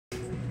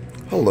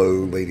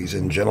Hello, ladies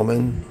and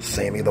gentlemen.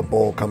 Sammy the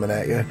Bull coming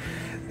at you.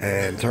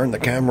 And turn the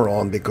camera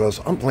on because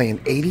I'm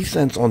playing 80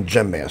 cents on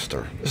Gem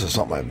Master. This is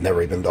something I've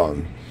never even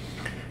done.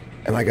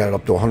 And I got it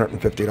up to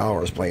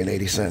 $150 playing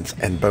 80 cents.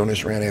 And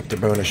bonus round after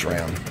bonus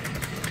round.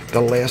 The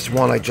last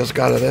one I just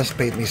got of this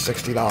paid me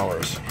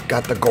 $60.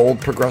 Got the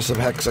gold progressive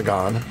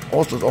hexagon.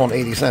 Also on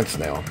 80 cents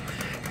now.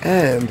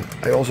 And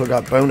I also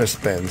got bonus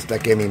spins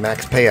that gave me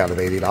max payout of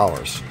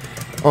 $80.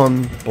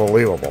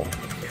 Unbelievable.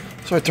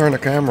 So I turned the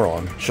camera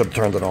on. Should have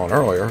turned it on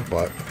earlier,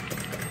 but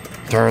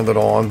turned it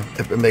on.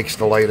 If it makes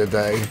the light of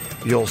day,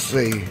 you'll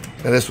see.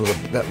 And this was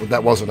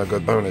that wasn't a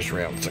good bonus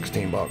round.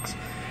 16 bucks.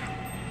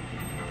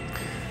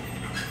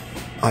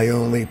 I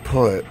only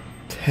put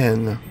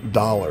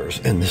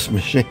 $10 in this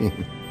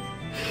machine.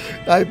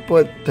 I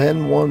put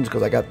 10 ones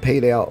because I got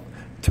paid out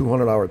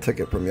 $200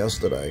 ticket from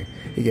yesterday.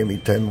 He gave me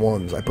 10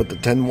 ones. I put the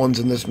 10 ones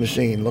in this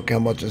machine. Look how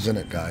much is in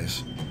it,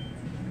 guys.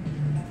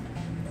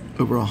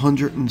 Over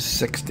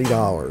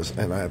 $160,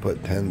 and I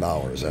put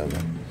 $10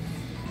 in.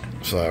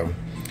 So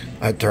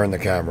I turned the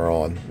camera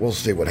on. We'll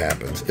see what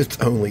happens.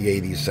 It's only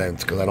 80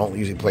 cents because I don't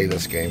usually play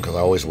this game because I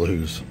always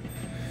lose.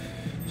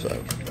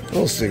 So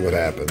we'll see what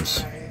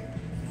happens.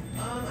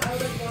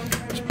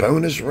 It's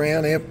bonus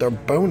round after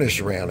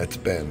bonus round it's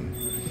been.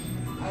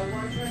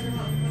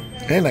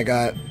 And I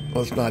got,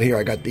 well, it's not here.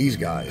 I got these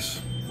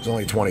guys. It's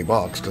only 20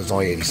 bucks because it's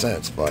only 80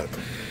 cents, but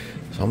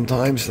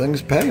sometimes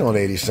things pay on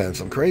 80 cents.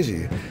 I'm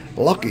crazy.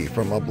 Lucky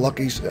from a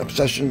Lucky's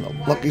Obsession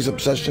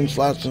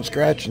Slash and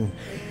Scratch, and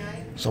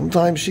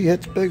sometimes she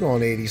hits big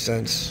on 80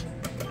 cents.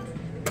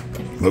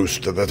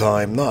 Most of the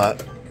time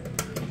not.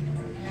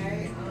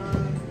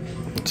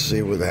 Let's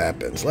see what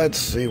happens. Let's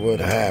see what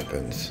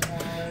happens.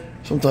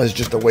 Sometimes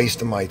just a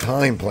waste of my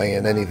time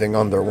playing anything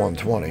under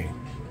 120.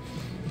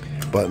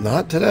 But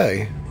not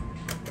today.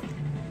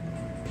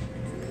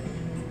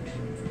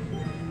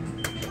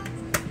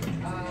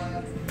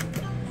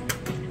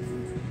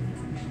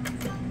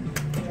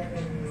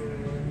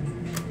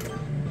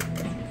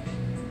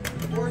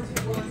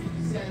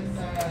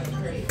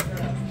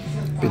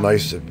 Be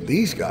nice if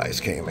these guys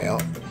came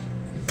out.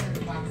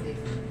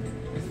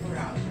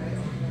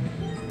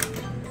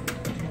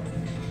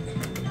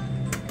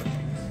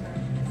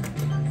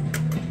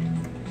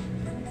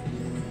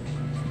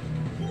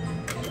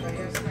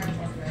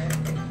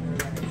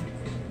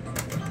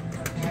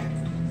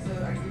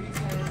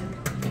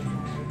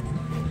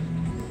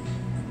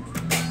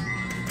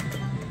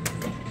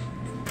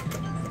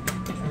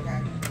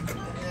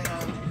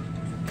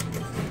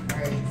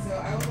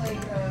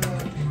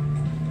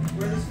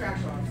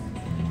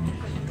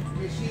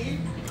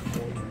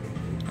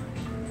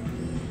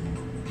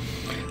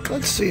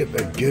 Let's see if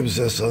it gives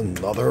us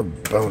another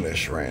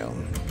bonus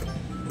round.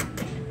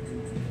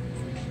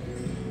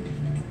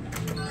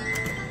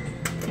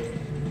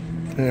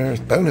 There's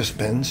bonus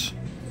spins.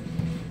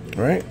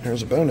 Right?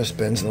 There's a bonus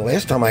spins. And the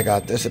last time I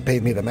got this, it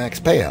paid me the max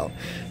payout.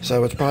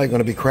 So it's probably going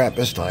to be crap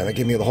this time. It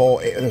gave me the whole,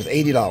 it was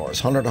 $80,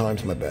 100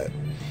 times my bet.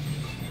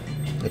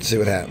 Let's see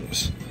what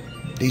happens.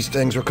 These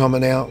things were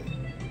coming out.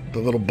 The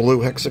little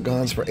blue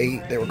hexagons for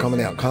 8, they were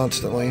coming out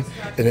constantly.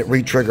 And it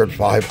re-triggered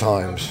 5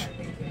 times.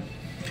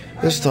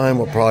 This time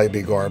will probably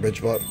be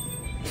garbage, but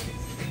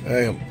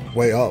hey, I'm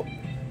way up.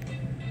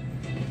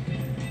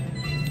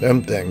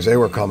 Them things, they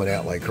were coming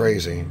out like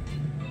crazy.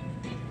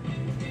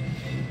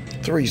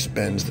 3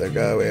 spins to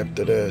go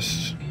after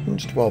this.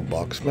 It's 12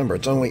 bucks. Remember,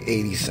 it's only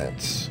 80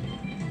 cents.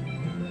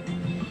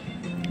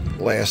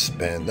 Last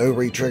spin. No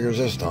re-triggers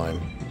this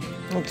time.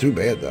 Not too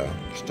bad, though.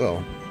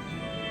 Still.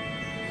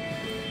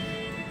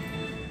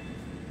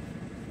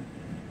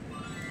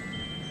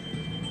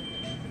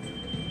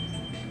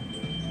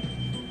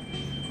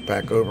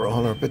 Back over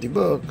 150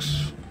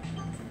 bucks.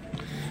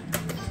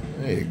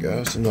 There you go.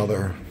 It's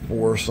another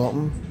 4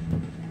 something.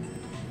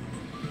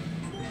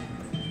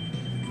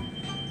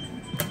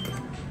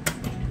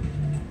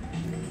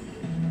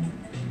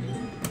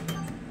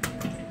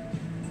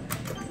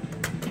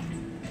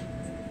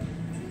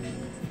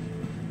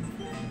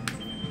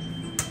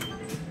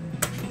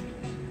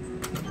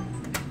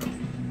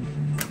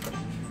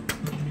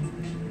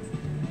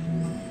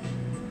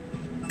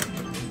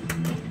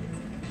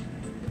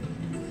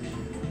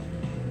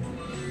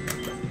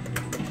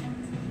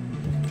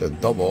 To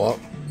double up.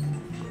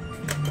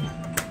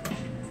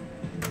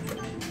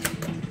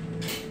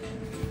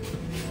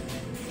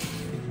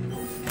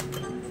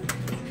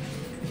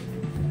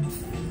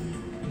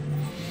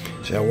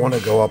 See, I want to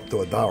go up to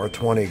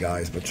 $1.20,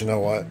 guys, but you know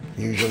what?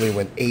 Usually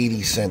when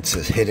 80 cents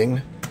is hitting,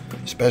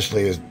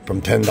 especially as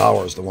from $10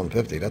 to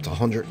 150, that's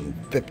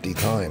 150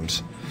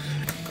 times.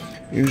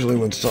 Usually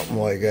when something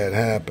like that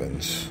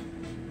happens,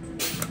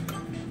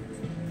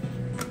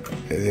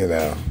 you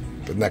know,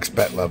 the next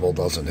bet level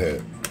doesn't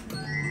hit.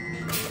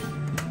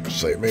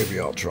 Say maybe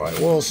I'll try it.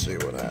 We'll see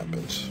what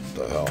happens.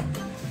 What the hell.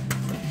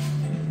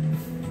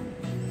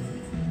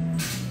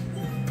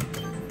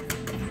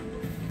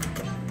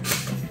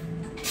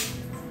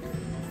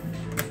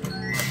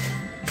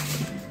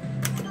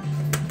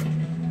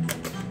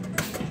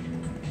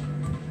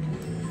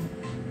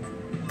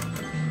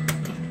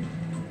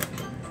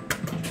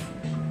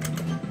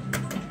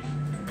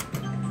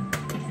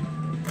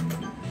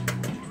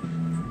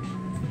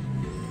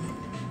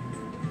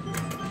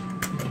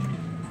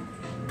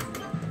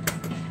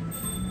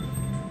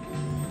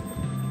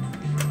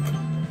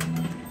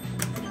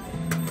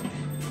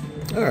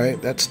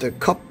 Alright, that's the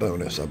cup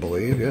bonus, I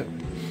believe, yeah.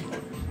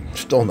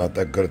 Still not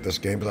that good at this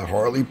game, but I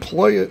hardly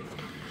play it.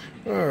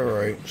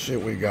 Alright, see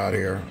what we got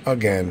here.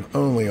 Again,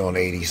 only on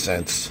 80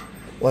 cents.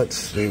 Let's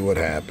see what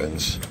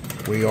happens.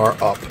 We are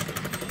up.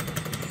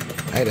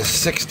 I had a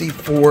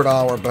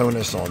 $64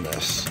 bonus on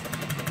this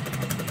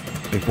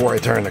before I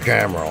turned the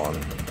camera on.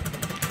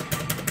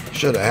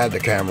 Should have had the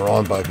camera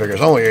on, but I figured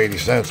it's only 80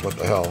 cents. What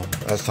the hell?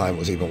 Last time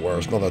was even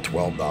worse. Another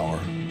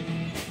 $12.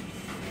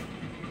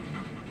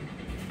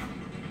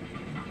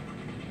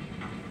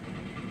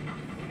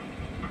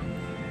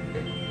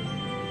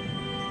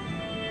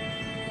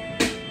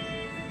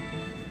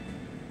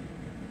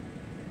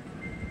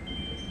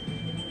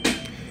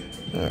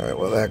 Alright,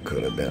 well that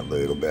could have been a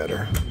little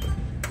better.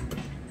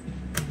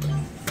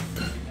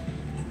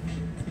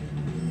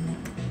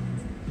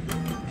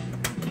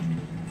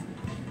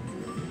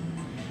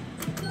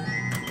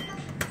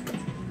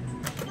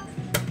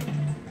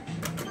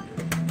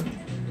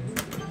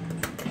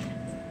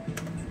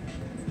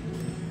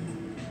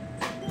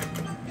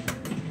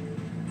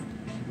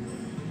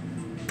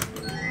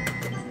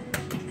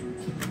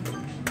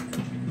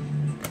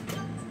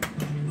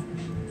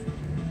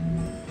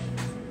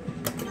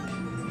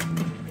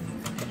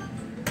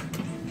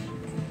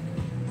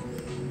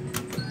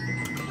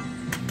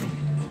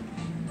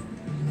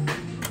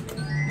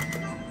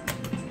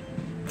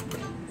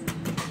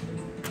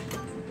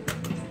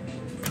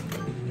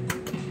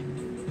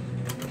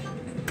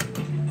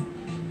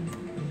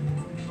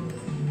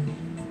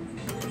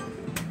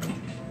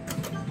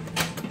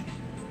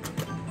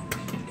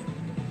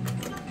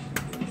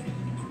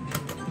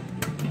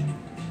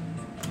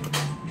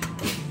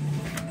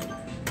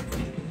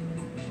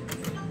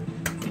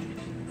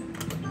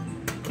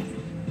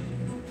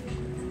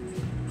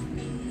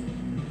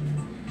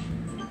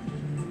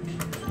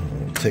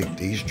 Take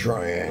these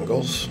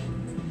triangles,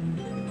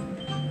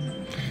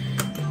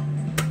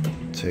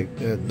 take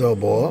that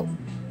double up,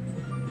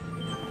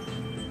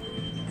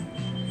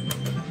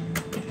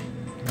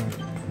 a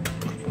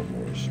couple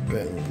more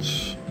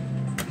spins.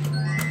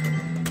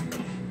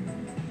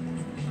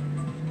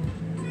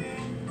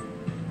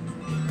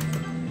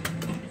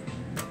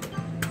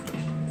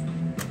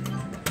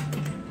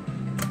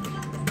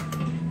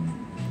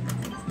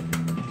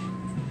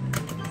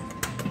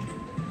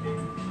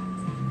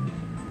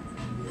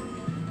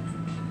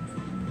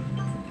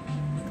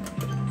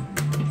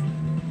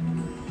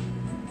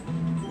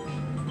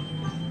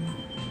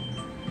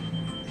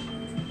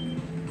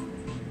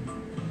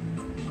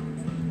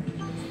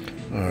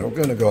 Alright, we're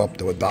going to go up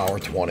to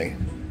 $1.20.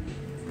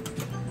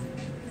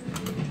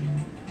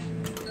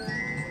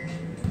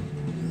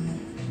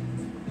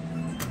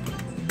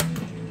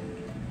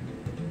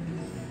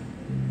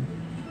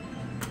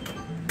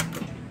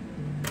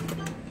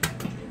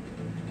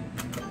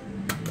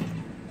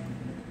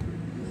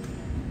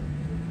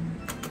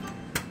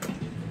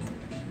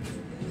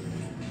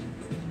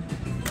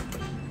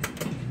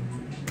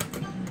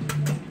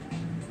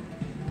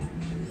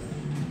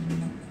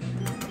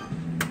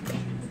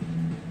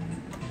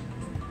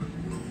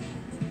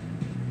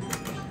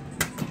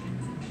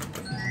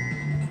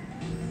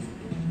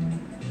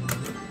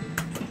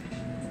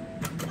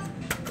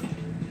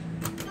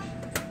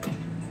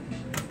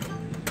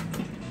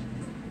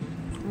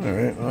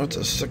 Alright, well that's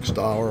a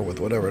 $6 with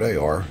whatever they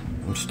are.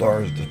 Them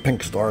stars, the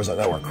pink stars, I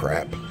know are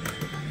crap.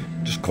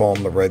 Just call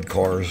them the red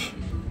cars.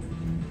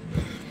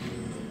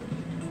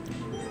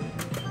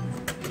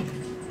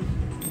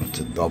 That's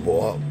a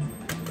double up.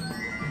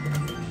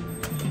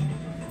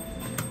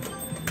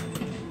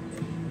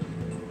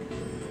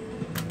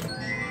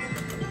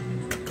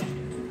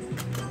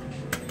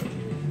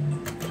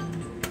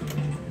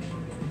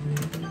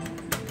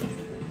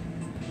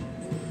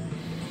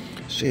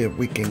 See if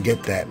we can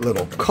get that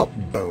little cup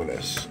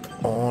bonus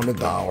on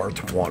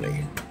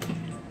 $1.20.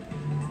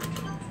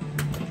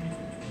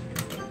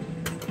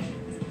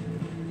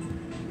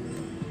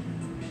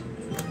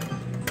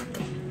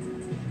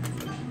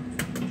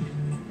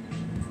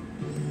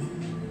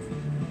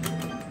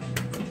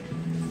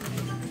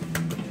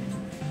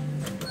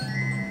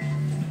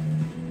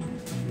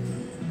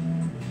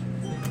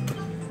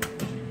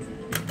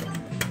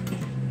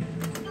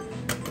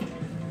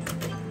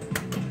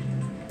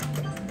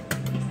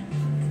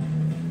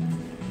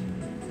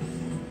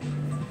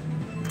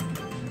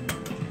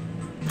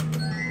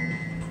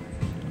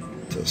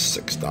 A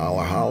 $6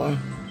 holla.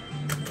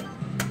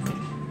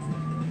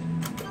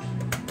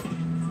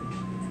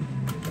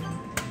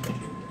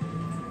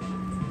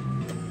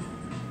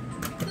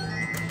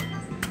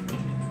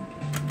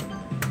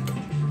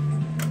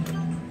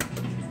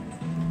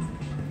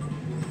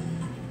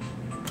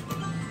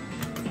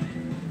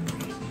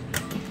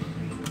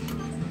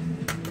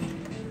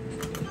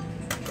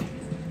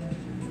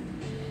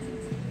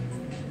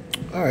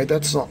 All right,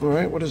 that's something,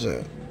 right? What is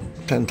that?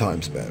 10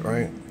 times bet,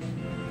 right?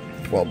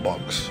 12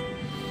 bucks.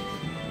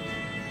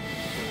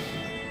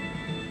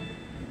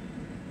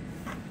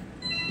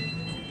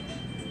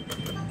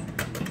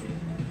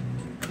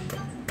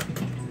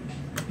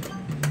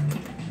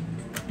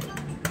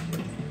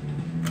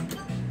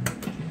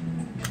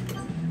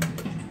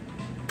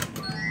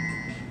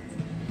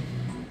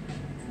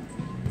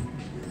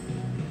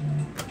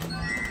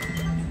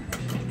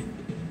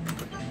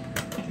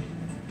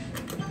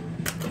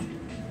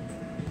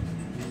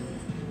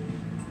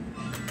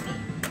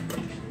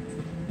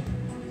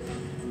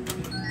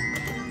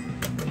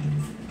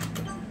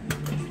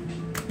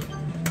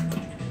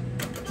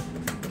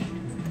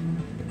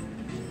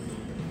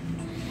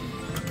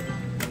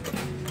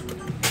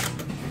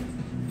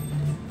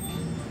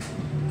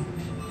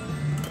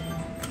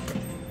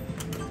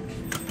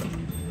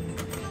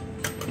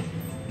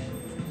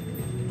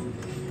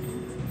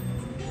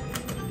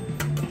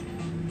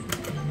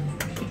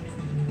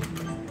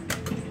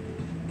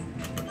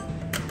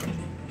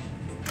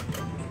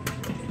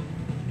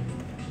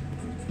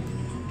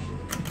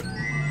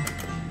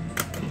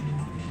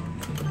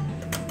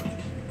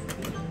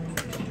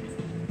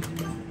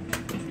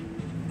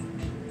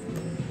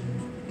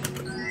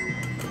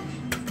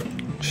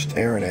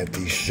 staring at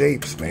these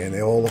shapes, man.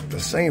 They all look the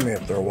same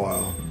after a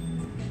while.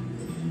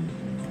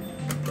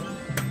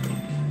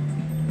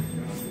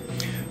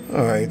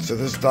 Alright, so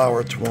this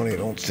 $1.20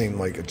 don't seem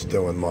like it's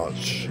doing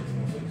much.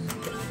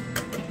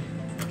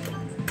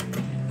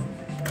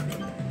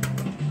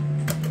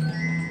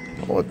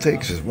 All it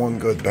takes is one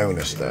good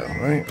bonus though,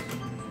 right?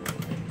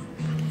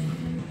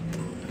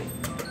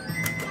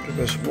 Give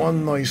us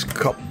one nice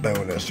cup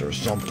bonus or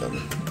something.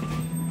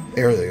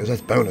 There it is,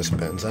 that's bonus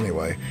spins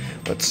anyway.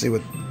 Let's see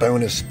what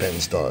bonus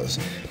spins does.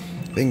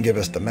 If they can give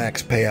us the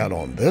max payout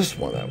on this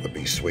one, that would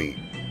be sweet.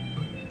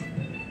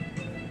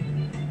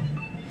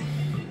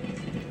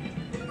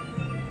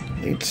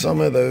 Need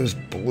some of those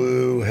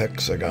blue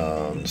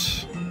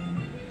hexagons.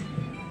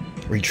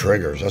 3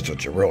 triggers, that's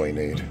what you really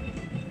need.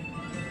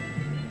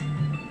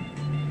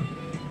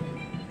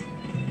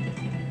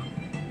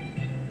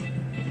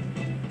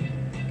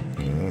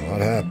 Not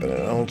happening.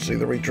 I don't see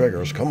the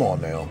re-triggers. Come on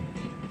now.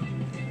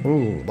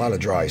 Ooh, a lot of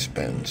dry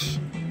spins.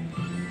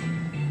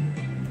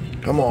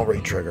 Come on,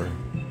 re-trigger.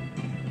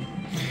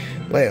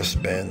 Last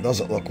spin.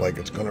 Doesn't look like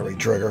it's going to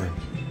re-trigger.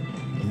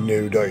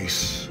 New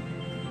dice.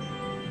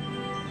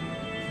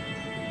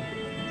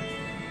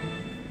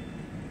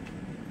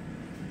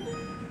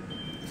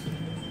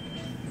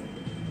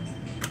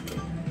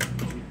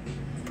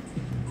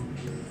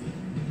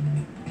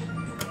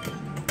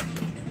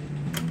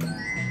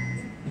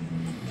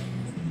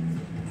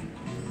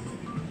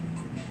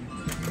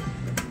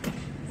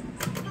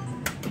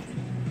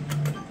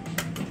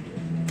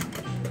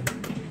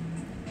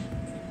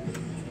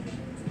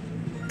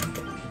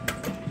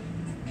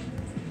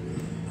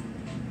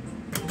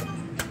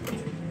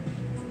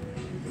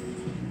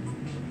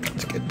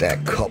 Get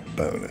that cup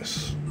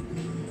bonus.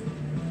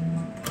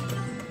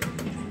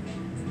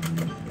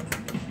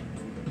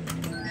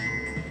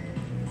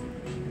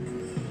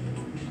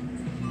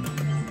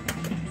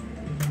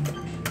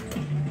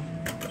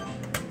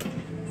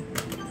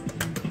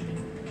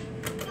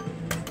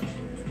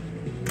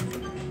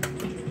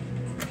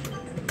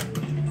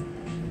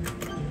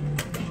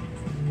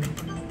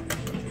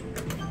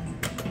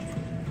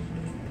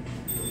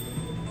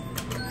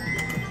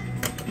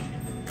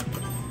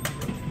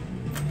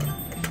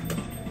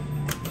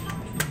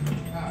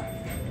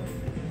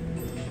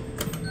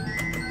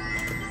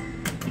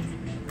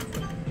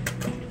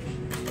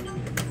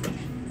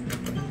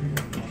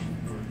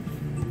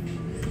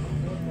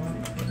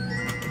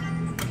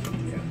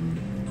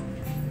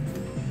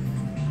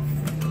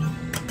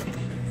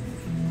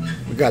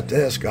 We got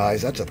this,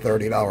 guys. That's a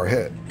 $30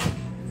 hit.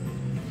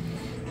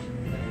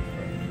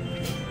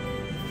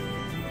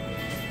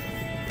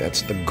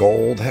 That's the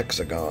gold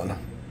hexagon.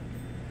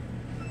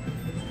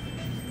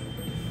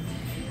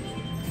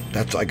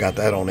 I got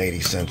that on 80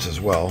 cents as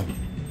well.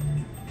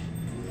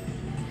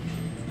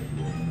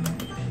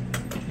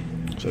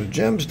 So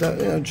Gem's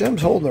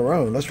holding their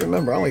own. Let's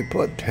remember, I only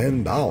put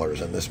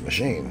 $10 in this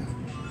machine.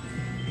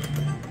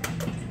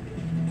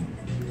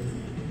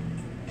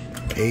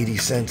 80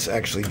 cents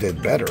actually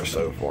did better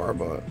so far,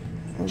 but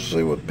we'll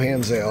see what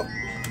pans out.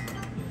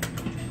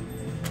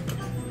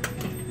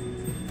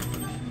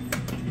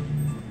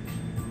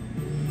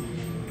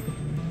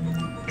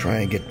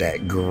 Try and get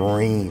that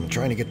green.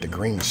 Trying to get the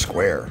green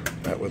square.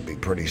 That would be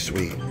pretty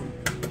sweet.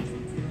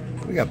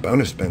 We got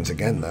bonus spins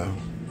again, though.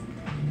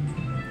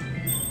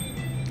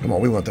 Come on,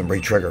 we want them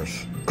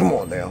re-triggers. Come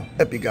on now.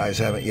 If you guys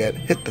haven't yet,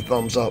 hit the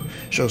thumbs up,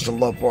 show some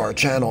love for our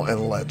channel,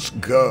 and let's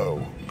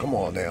go. Come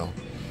on now.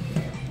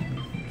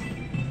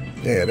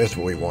 Yeah, that's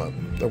what we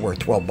want. They're worth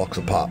 12 bucks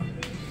a pop.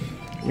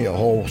 Give me a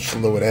whole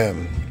slew of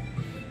them.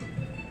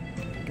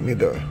 Give me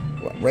the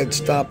red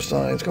stop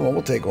signs. Come on,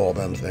 we'll take all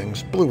them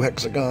things. Blue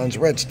hexagons,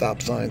 red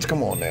stop signs.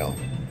 Come on now.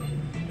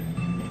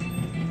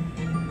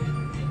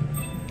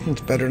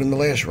 It's better than the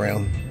last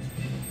round.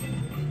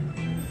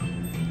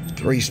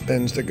 3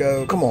 spins to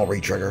go. Come on,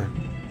 re-trigger.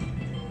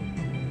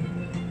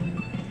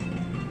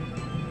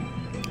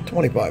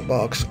 25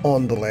 bucks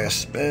on the last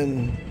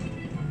spin.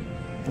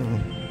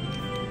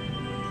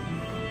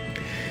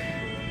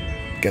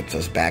 Gets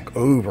us back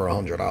over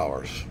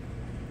 $100.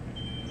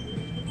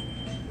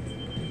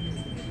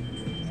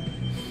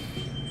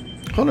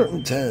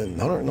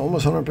 $110,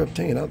 almost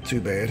 $115. Not too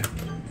bad.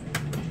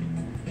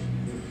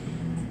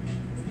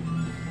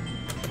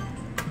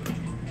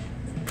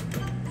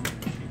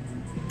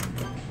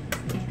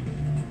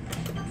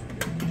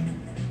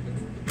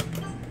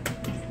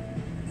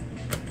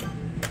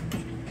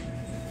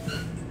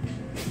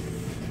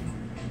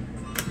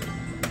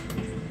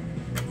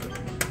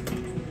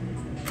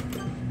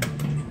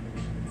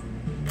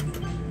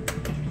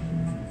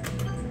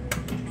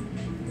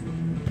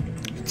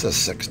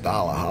 It's a $6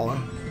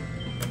 holla.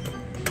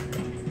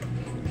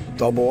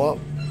 Double up.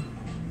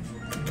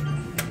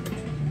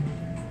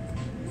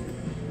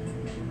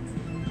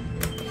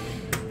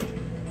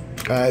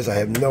 Guys, I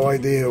have no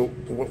idea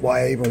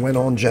why I even went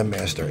on Gem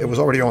Master. It was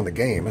already on the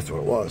game. That's what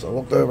it was. I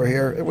looked over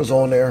here. It was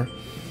on there.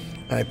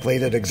 I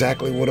played it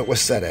exactly what it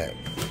was set at.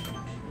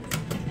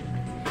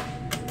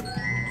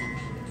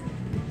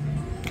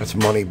 That's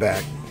money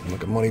back.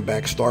 Look at money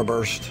back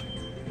Starburst.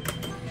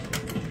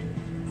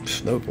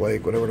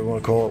 snowflake, whatever they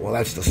want to call it. Well,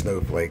 that's the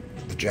snowflake,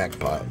 the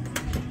jackpot.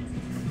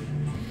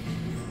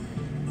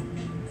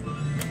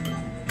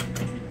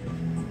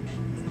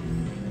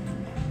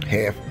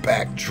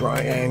 Half-back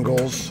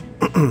triangles,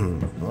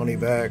 honey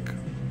back.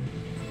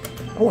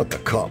 I want the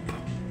cup.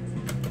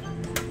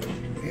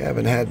 You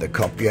haven't had the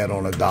cup yet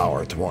on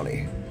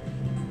 $1.20.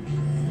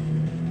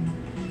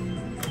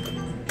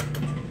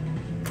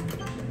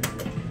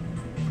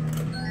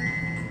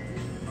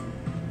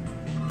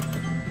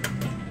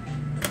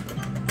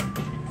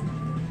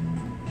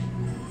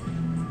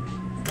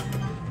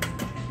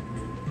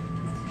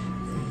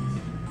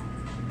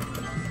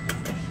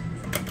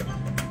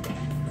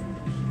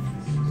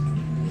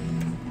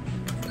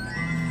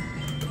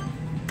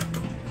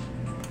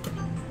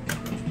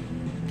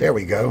 There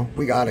we go.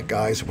 We got it,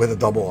 guys, with a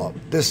double up.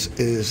 This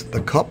is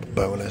the cup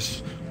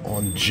bonus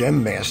on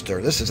Gem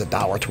Master. This is a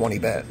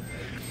 $1.20 bet.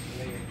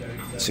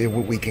 Let's see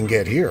what we can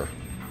get here.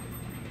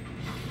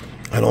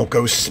 I don't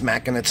go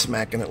smacking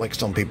it like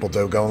some people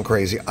do, going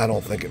crazy. I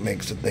don't think it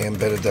makes a damn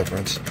bit of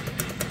difference.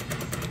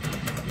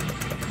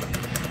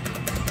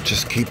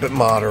 Just keep it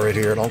moderate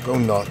here. Don't go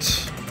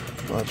nuts.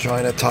 I'm not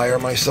trying to tire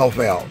myself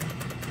out.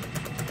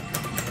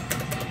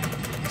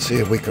 Let's see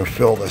if we can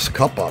fill this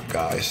cup up,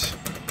 guys.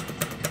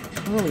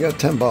 Well, we got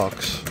 10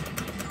 bucks.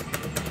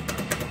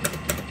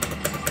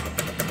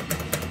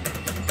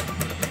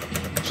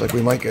 Looks like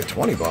we might get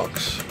 20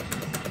 bucks.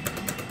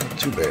 Not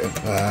too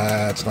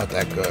bad. It's not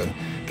that good.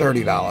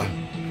 $30.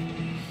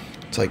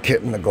 It's like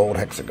hitting the gold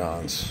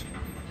hexagons.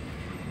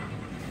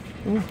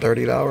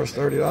 $30,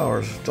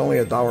 $30. It's only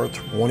a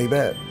 $1.20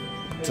 bet.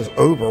 It says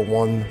over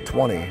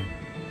 120.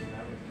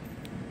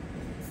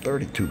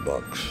 32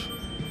 bucks.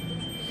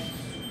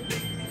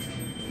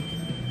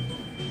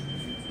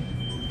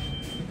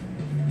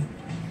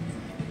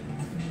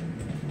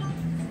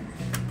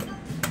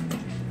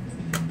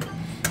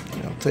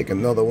 Take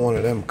another one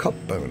of them cup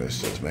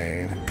bonuses,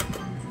 man.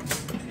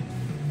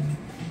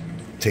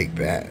 Take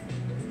that.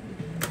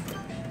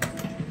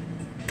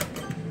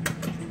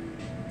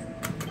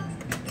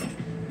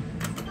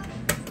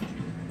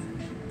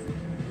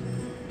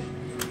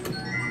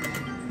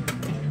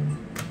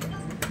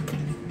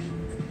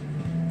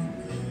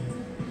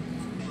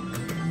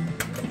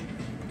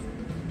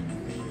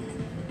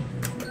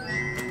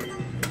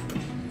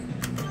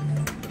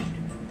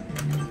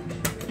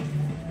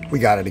 We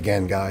got it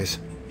again, guys.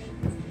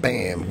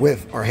 Bam,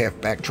 with our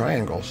halfback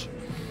triangles.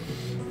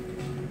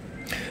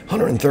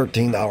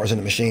 $113 in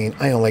the machine.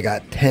 I only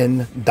got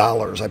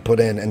 $10 I put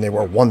in, and they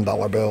were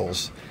 $1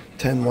 bills.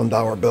 10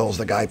 $1 bills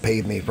the guy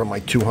paid me for my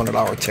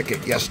 $200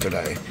 ticket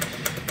yesterday.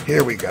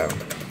 Here we go.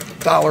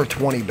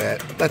 $1.20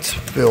 bet. Let's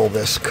fill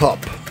this cup.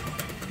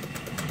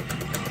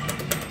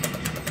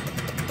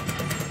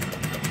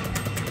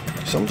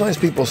 Sometimes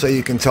people say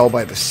you can tell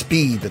by the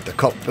speed that the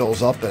cup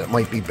fills up that it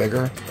might be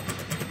bigger.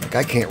 Like,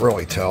 I can't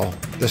really tell.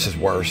 This is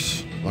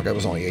worse. Like, I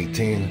was only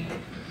 18.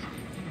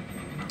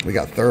 We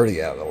got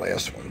 30 out of the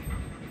last one.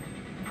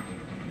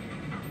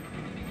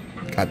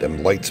 God,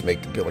 them lights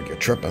make you feel like you're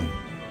tripping.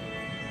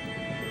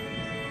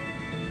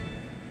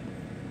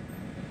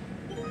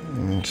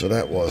 So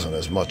that wasn't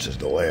as much as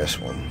the last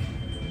one.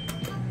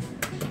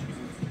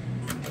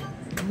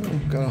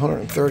 Got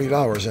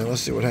 $130 in.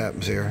 Let's see what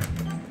happens here.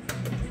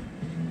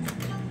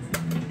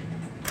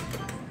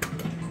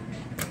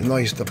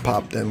 Nice to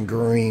pop them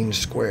green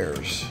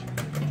squares.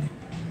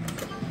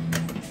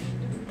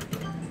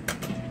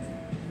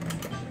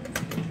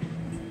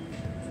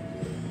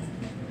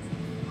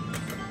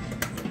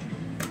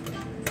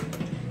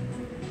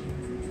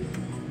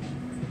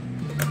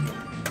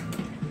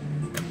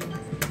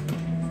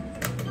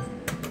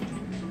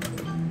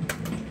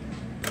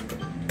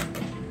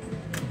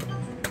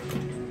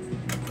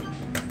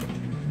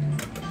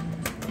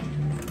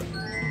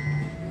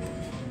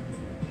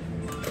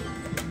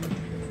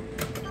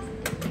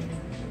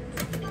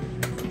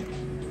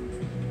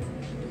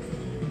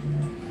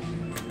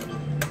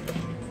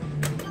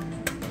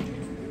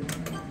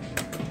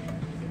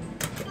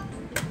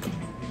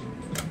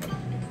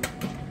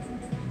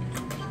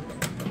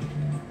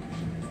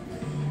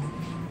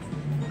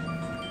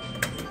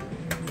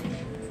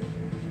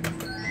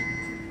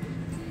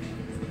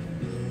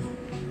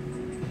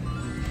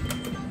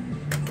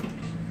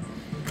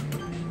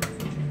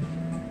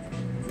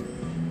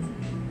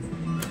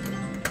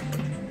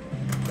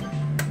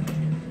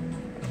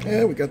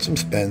 Yeah, we got some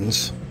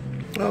spins.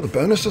 Well, the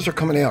bonuses are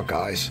coming out,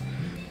 guys.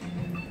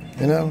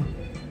 You know,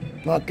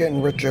 not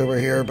getting rich over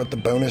here, but the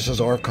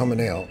bonuses are coming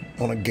out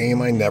on a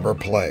game I never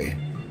play.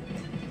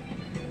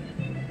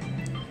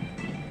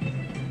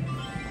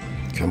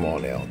 Come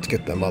on now, let's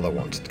get them other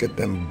ones. Let's get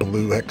them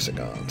blue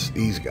hexagons,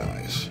 these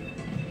guys.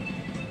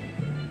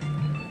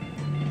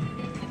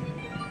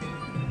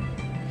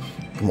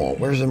 Come on,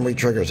 where's them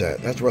re-triggers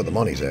at? That's where the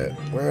money's at.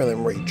 Where are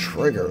them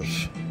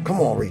re-triggers? Come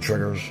on,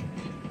 re-triggers.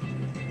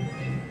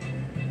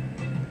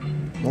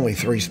 Only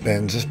 3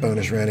 spins. This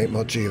bonus round ain't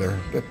much either.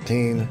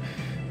 15.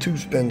 2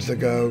 spins to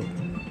go.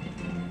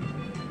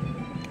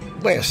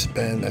 Last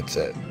spin, that's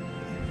it.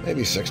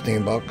 Maybe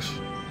 16 bucks.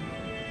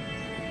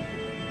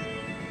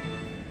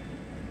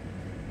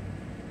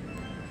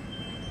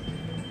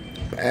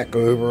 back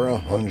over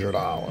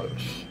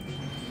 $100.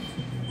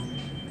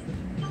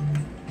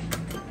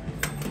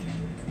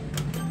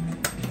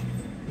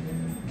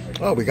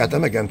 Oh, we got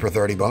them again for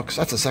 30 bucks.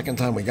 That's the second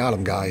time we got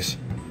them, guys.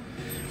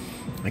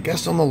 I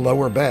guess on the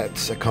lower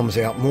bets, it comes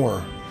out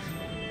more.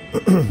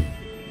 I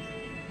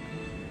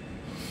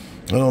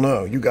don't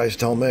know. You guys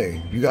tell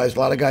me. You guys, a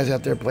lot of guys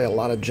out there play a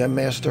lot of Gem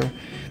Master.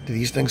 Do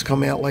these things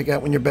come out like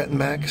that when you're betting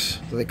max?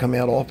 Do they come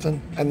out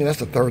often? I mean, that's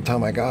the third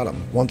time I got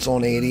them. Once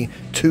on 80,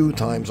 2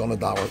 times on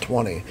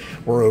 $1.20.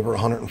 We're over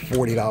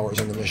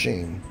 $140 in the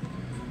machine.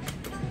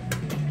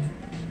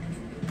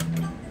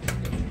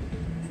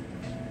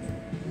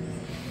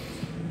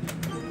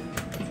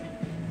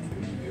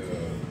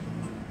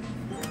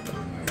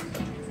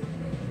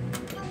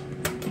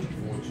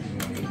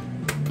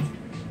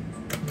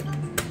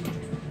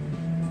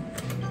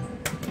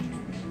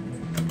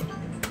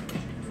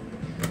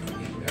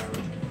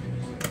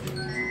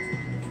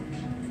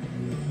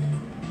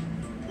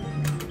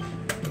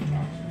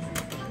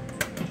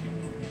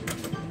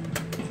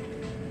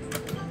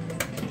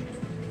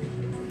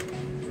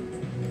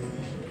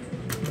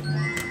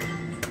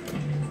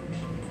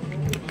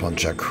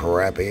 Bunch of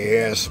crappy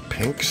ass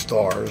pink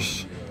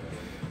stars.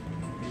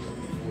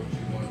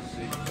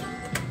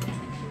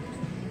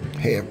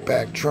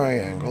 Half-back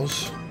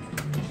triangles.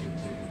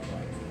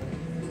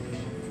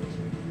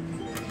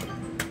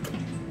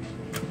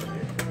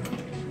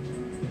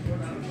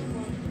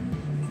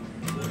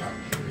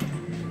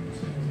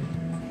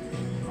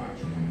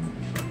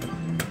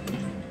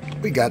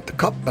 We got the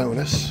cup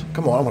bonus.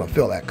 Come on, I want to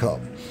fill that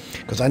cup.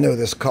 Because I know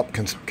this cup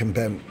can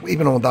bend,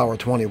 even on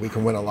 $1.20, we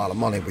can win a lot of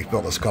money if we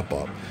fill this cup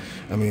up.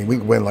 I mean, we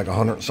can win like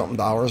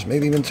 $100-something,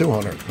 maybe even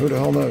 200. Who the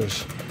hell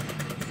knows?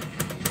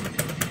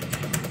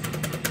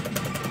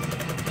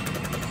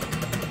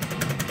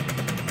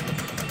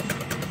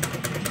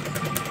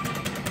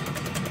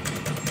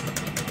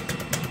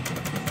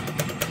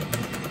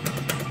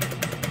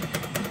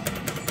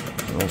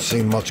 I don't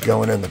see much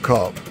going in the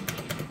cup.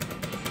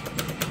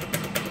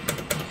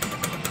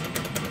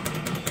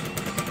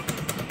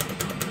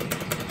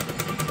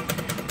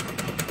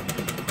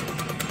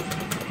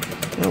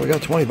 Yeah, we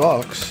got 20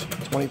 bucks,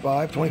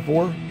 25,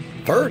 24,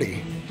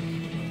 30.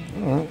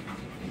 All right.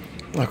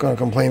 I'm not going to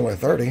complain with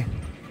 30.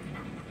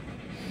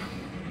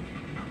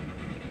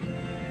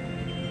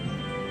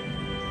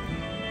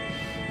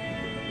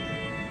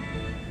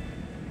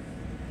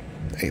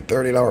 Hey,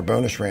 $30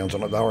 bonus rounds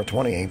on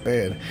 $1.20 ain't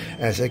bad,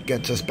 as it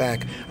gets us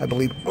back, I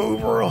believe,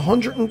 over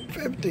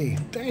 150.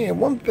 Damn,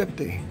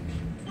 150.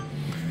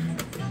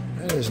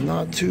 That is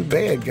not too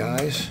bad,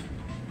 guys.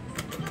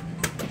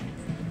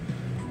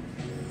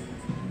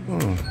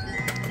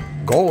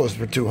 Goal is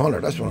for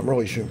 200. That's what I'm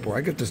really shooting for.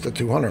 I get this to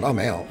 200, I'm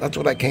out. That's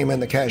what I came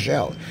in to cash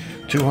out.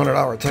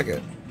 $200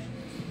 ticket.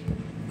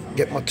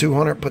 Get my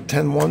 200, put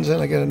 10 ones in,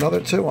 I get another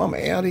 2. I'm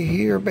out of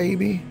here,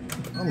 baby.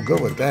 I'm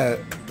good with that.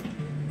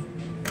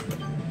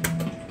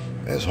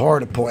 It's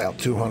hard to pull out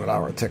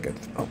 $200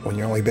 tickets when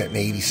you're only betting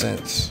 80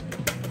 cents.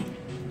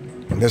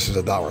 And this is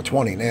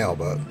 $1.20 now,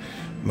 but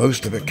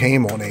most of it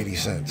came on 80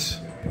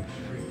 cents.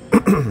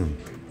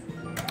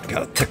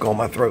 Got a tickle on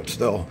my throat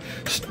still.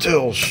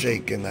 Still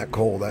shaking that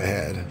cold I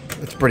had.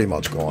 It's pretty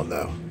much gone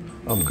though.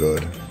 I'm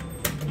good.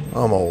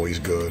 I'm always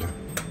good.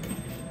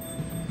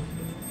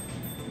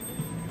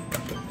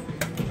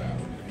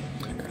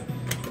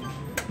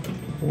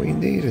 All we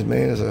need is,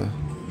 man, is a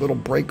little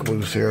break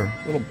loose here.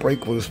 A little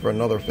break loose for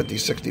another 50,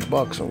 60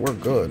 bucks and we're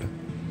good.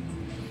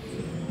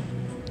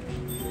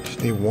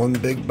 Just need one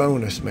big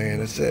bonus, man.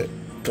 That's it.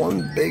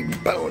 One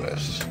big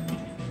bonus.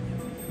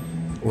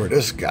 Or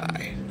this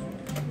guy.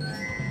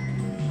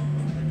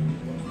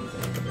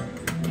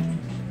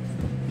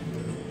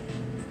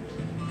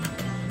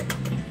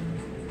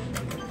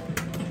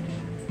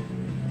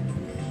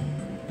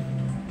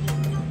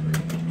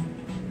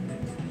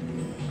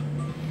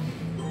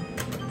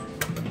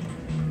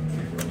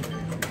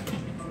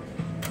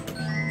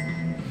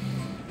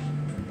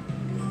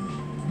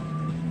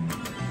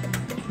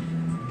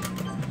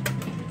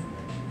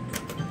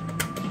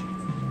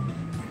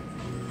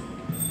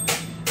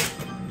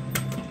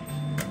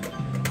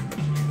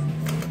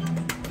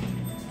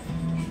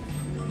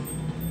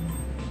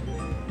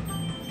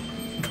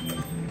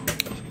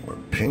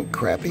 Pink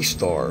crappy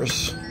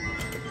stars.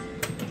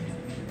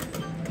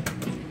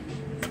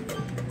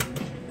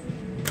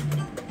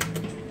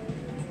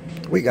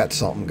 We got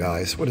something,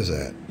 guys. What is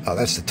that? Oh,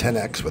 that's the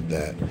 10x with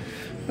that.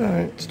 All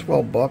right, it's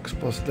 12 bucks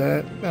plus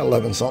that. About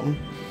 11 something.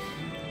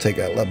 Take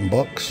that 11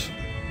 bucks.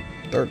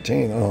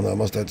 13. I don't know.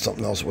 Must have had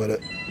something else with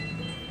it.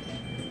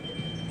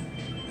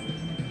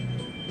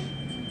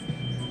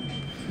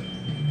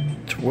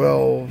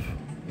 $12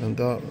 and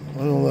I don't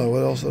know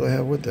what else did I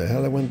have with that. How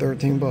did I win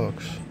 13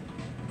 bucks?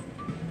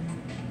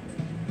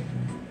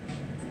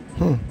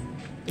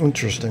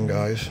 Interesting,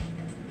 guys.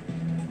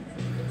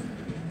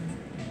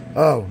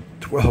 Oh,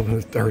 12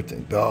 and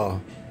 13. Duh.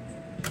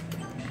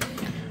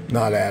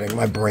 Not adding.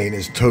 My brain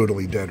is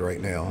totally dead right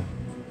now.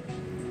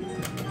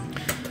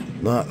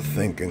 Not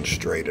thinking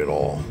straight at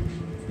all.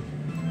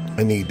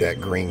 I need that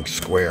green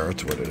square.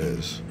 That's what it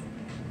is.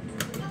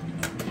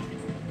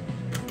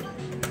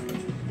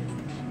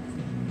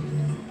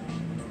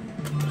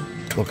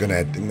 Looking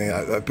at,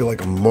 man, I feel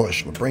like a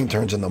mush. My brain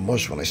turns into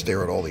mush when I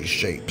stare at all these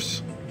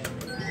shapes.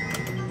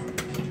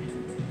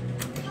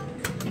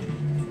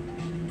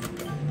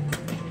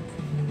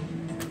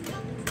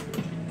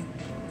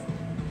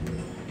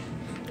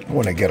 I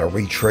want to get a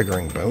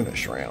re-triggering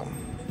bonus round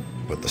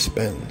with the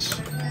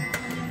spins.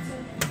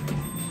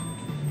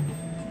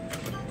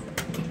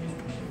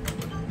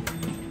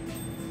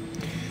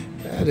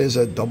 That is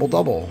a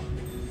double-double.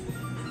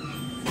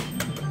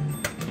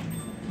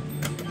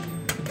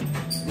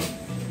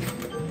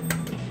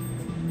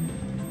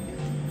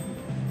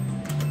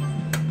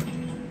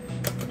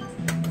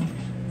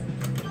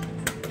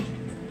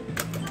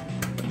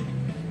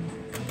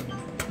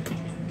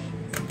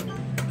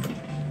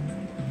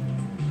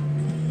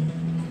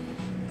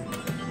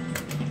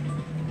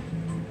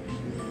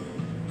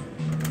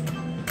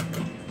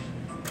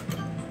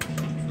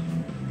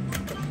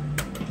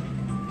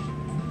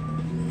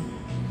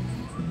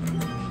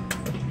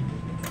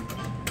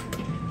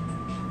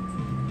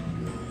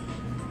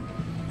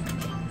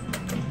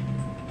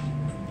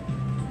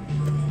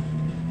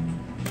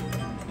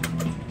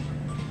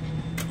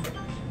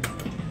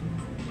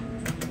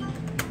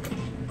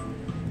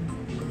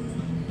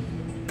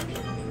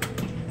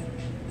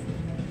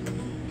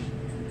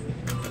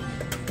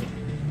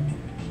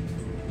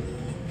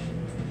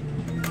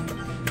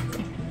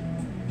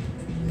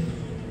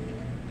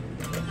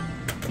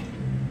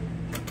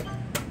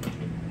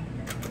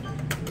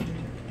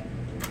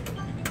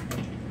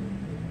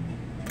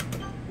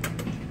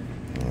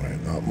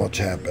 Not much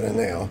happening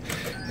now.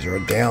 They're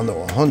down to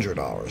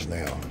 $100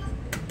 now.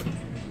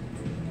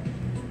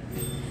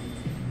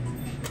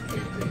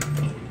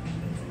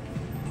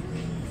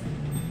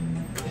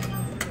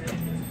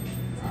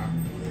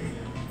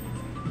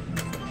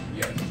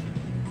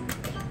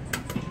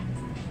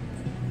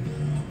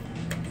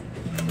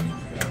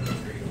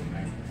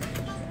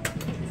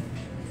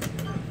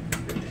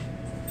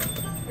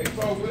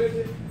 What is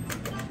it?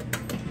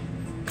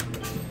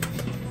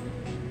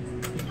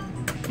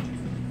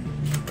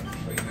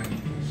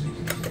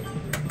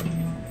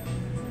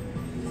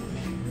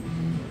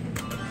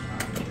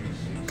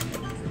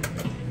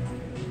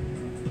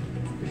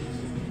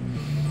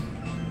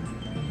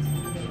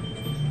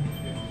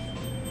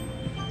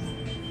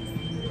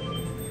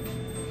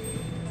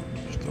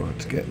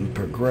 Starts getting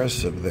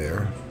progressive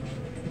there.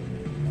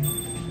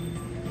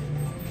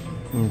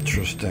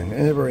 Interesting.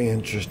 Very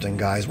interesting,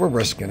 guys. We're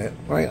risking it,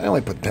 right? I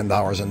only put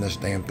 $10 in this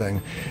damn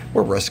thing.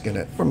 We're risking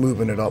it. We're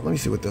moving it up. Let me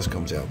see what this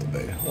comes out to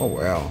be. Oh,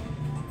 wow.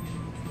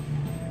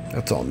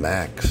 That's on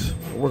max.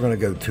 We're going to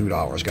go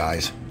 $2,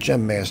 guys.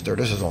 Gem Master,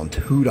 this is on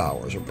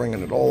 $2. We're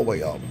bringing it all the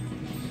way up.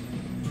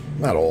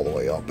 Not all the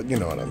way up, but you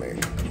know what I mean.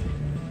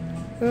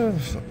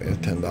 It's not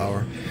bad,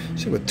 $10.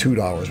 See what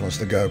 $2 wants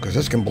to go, because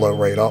this can blow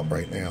right up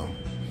right now.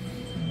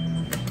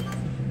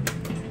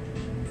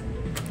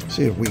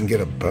 See if we can get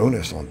a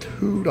bonus on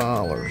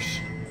 $2.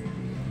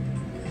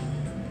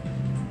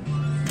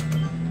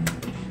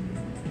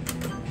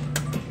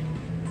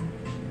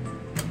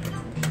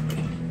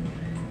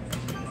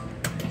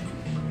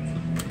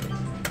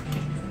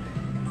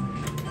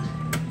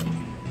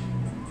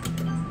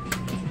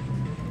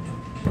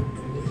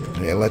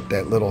 Yeah, let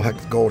that little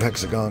gold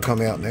hexagon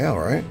come out now,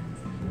 right?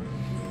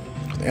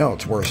 Now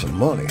it's worth some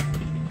money,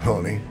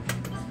 honey.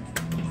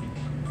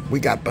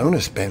 We got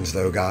bonus spins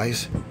though,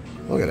 guys.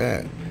 Look at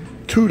that.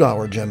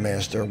 $2 Gem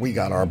Master, we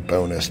got our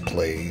bonus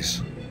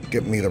plays.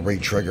 Give me the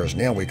re-triggers.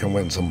 Now we can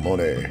win some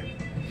money.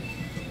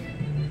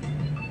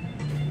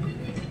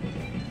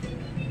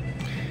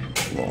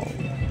 Come on.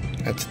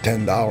 That's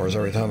 $10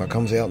 every time it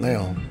comes out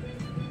now.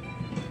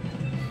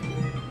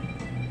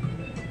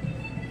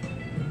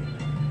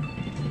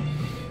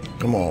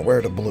 Come on, where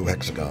are the blue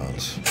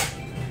hexagons?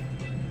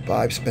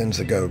 5 spins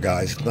to go,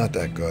 guys. It's not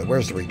that good.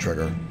 Where's the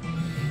re-trigger?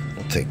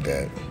 I'll take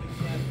that.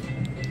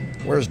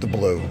 Where's the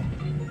blue?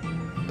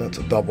 That's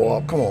a double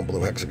up. Come on,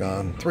 blue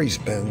hexagon. 3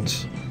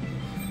 spins.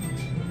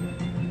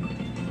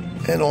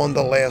 And on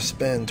the last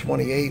spin,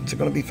 28. Is it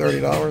going to be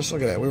 $30?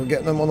 Look at that. We were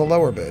getting them on the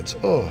lower bids.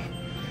 Oh,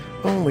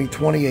 only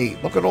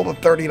 28. Look at all the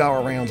 $30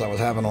 rounds I was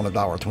having on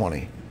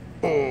 $1.20.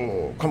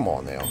 Oh, come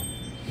on now.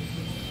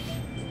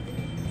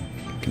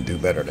 Can do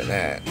better than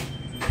that.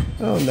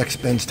 Oh, next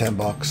spin's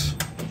 $10.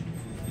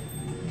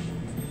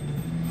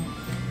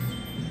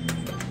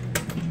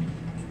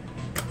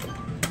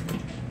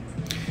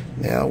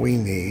 Now we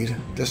need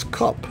this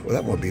cup. Well,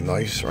 that would be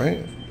nice,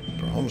 right?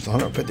 For almost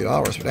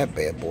 $150 for that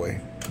bad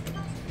boy.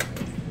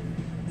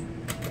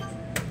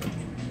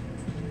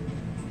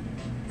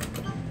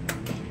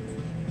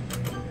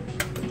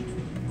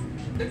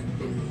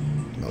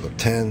 Another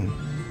 10.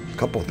 A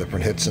couple of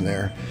different hits in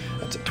there.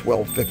 That's a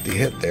 $12.50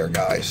 hit there,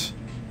 guys.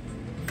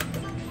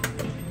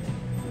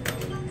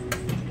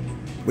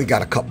 We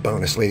got a cup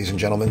bonus, ladies and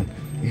gentlemen.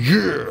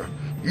 Yeah,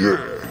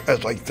 yeah.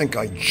 As I think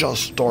I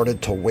just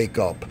started to wake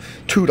up.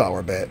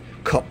 $2 bet,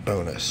 cup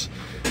bonus.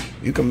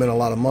 You can win a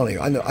lot of money.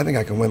 I think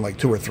I can win like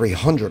 $200 or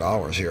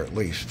 $300 here at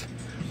least.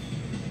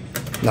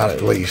 Not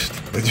at least.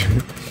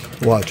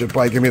 Watch, it'll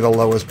probably give me the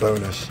lowest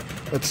bonus.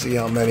 Let's see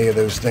how many of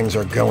those things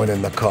are going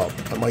in the cup.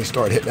 I might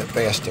start hitting it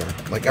faster,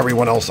 like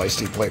everyone else I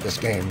see play this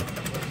game.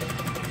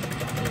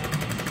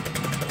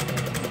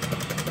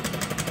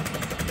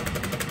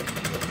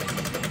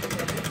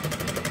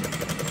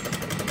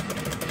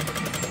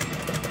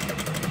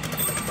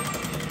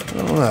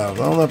 I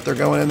don't know if they're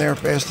going in there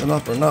fast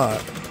enough or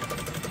not.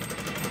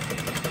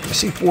 I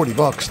see 40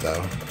 bucks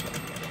though.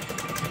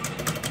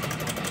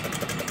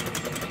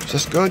 Is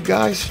this good,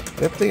 guys?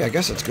 50? I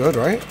guess it's good,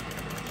 right?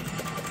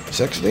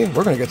 60?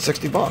 We're gonna get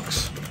 60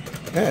 bucks.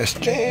 Yes,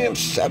 jam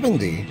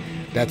 70.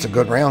 That's a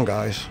good round,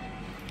 guys.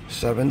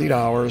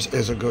 $70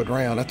 is a good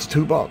round. That's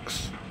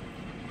 $2.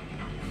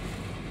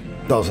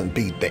 Doesn't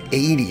beat the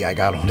 80 I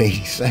got on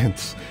 80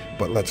 cents.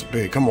 But let's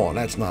be, come on,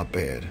 that's not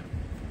bad.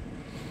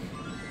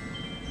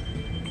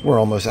 We're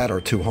almost at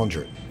our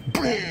 200.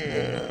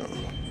 Bam!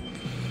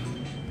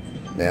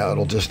 Now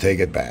it'll just take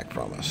it back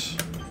from us.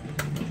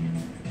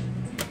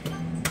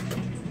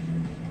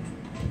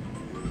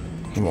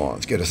 Come on,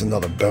 let's get us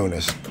another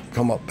bonus.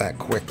 Come up back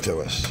quick to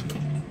us.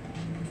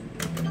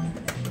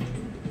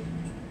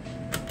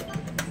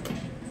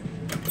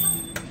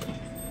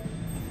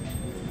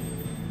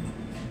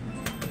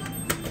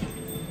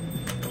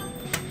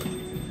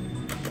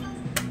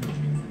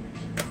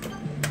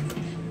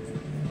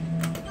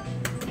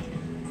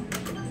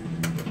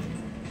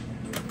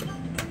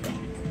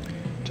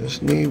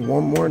 Just need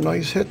one more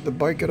nice hit to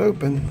break it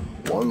open.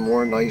 One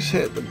more nice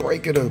hit to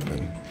break it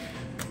open.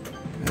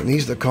 It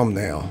needs to come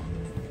now.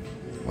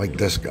 Like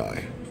this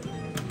guy.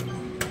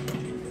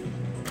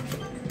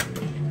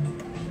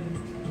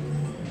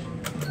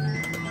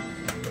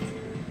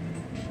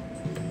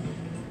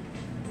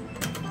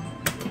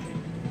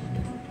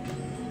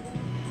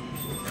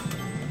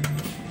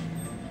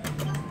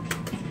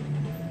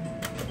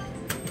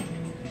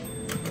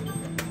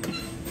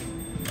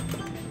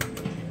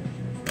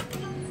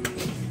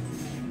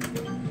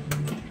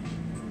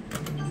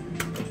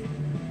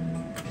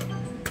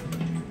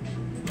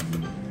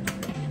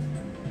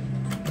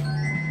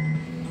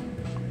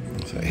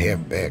 A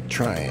half-back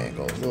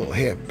triangles, little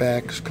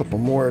half-backs, a couple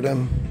more of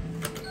them.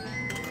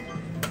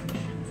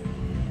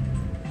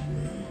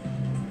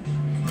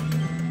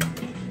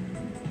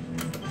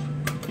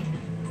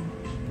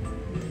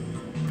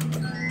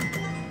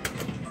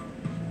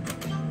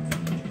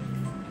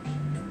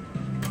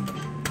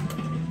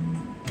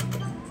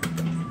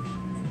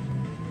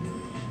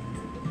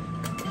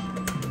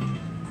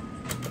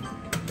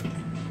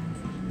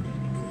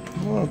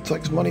 Well, it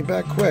takes money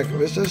back quick.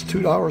 This is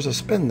 $2 a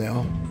spin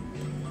now.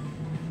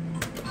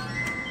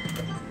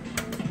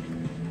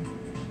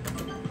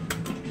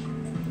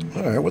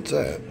 Alright, what's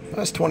that?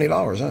 That's $20,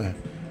 huh?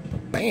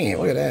 Bam,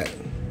 look at that.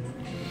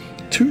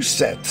 2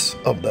 sets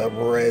of the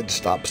red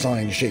stop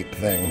sign shaped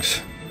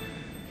things.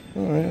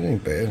 Alright, that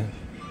ain't bad.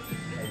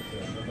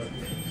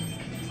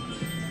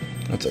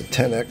 That's a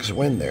 10x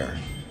win there.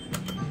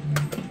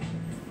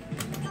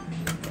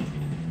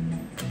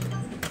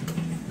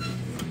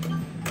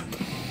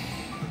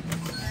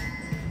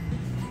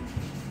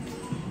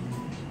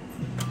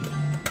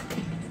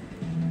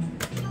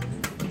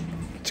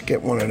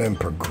 Get one of them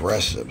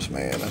progressives,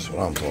 man. That's what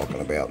I'm talking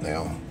about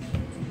now.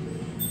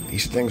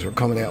 These things were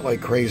coming out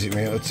like crazy,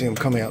 man. Let's see them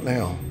come out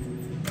now.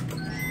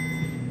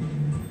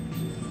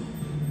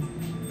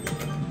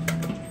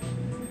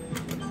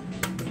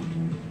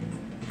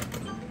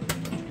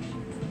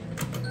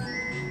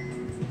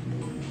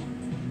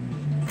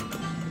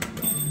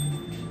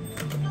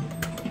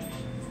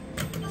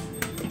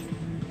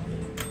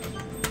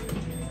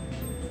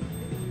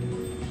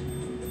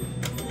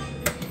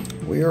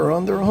 We are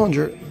under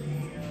 100.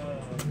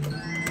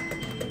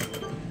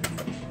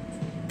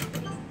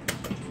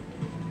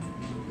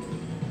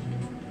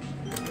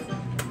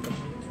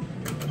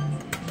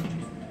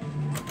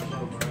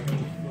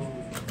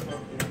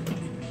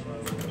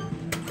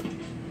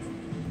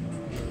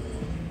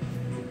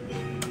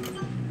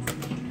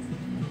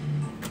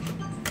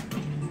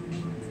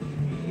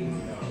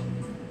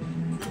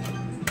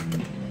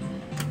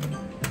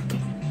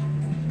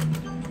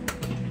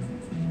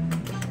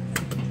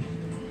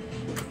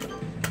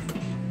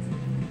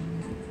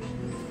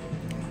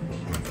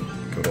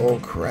 Good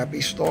old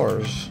crappy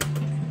stars.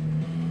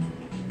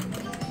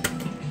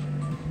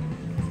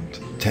 It's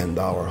a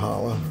 $10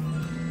 holla.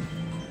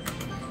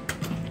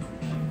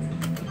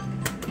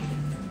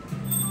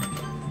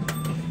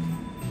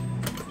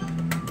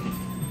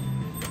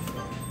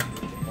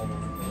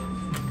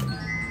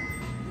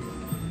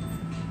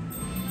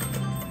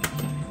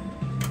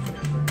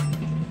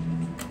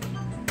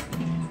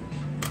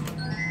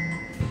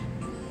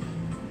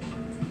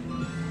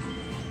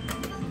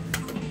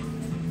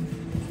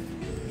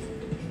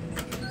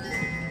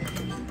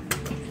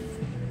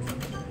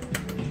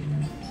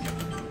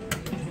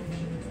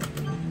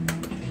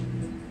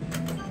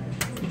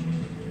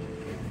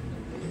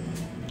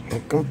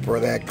 Looking for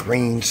that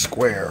green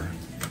square.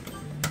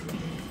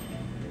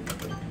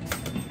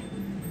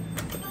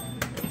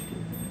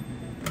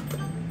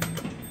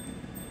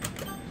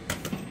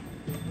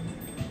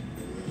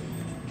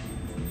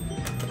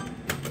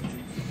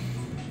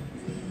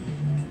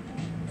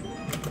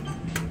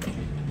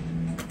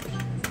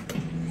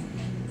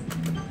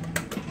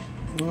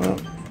 Well,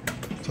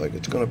 looks like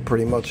it's going to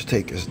pretty much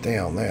take us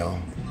down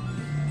now.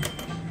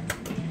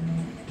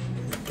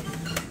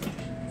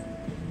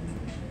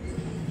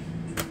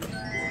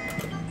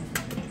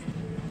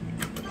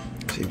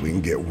 See if we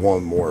can get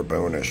one more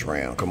bonus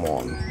round. Come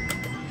on.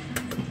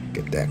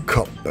 Get that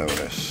cup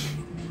bonus.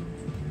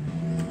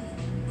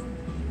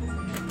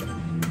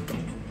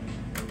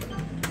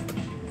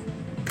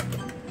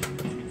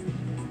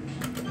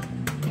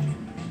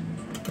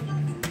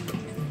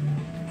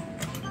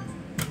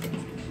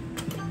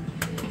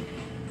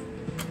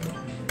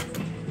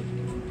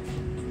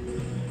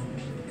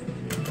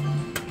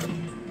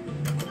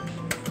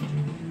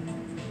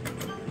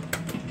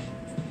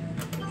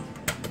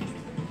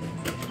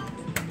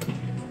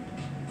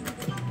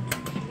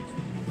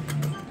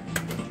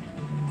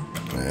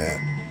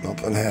 Yeah,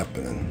 nothing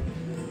happening.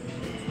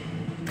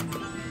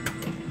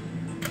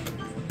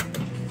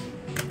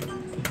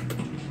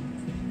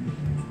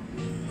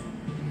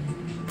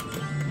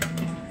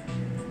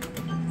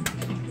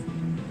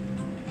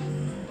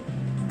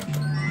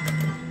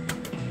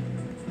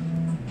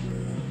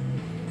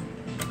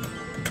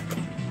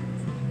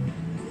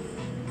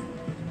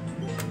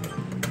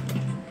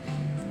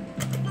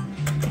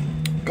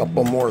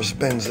 Couple more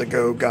spins to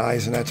go,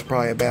 guys, and that's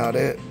probably about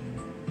it.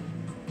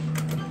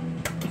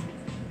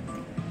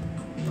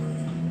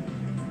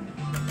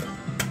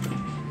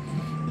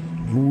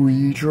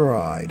 We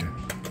tried.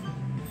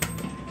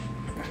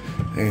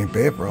 Ain't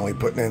bad for only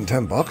putting in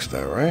 $10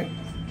 though, right?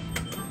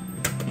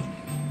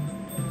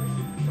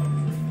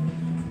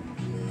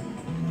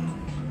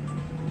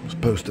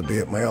 Supposed to be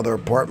at my other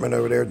apartment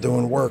over there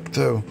doing work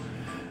too.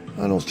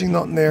 I don't see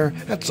nothing there.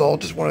 That's all.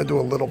 Just want to do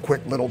a little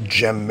quick little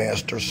Gem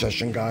Master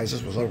session, guys.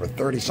 This was over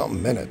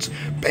 30-something minutes.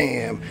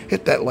 Bam!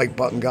 Hit that like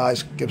button,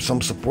 guys. Give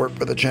some support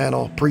for the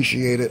channel.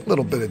 Appreciate it.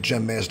 Little bit of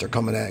Gem Master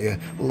coming at you.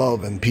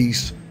 Love and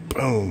peace.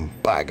 Boom.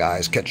 Bye,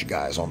 guys. Catch you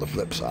guys on the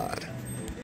flip side.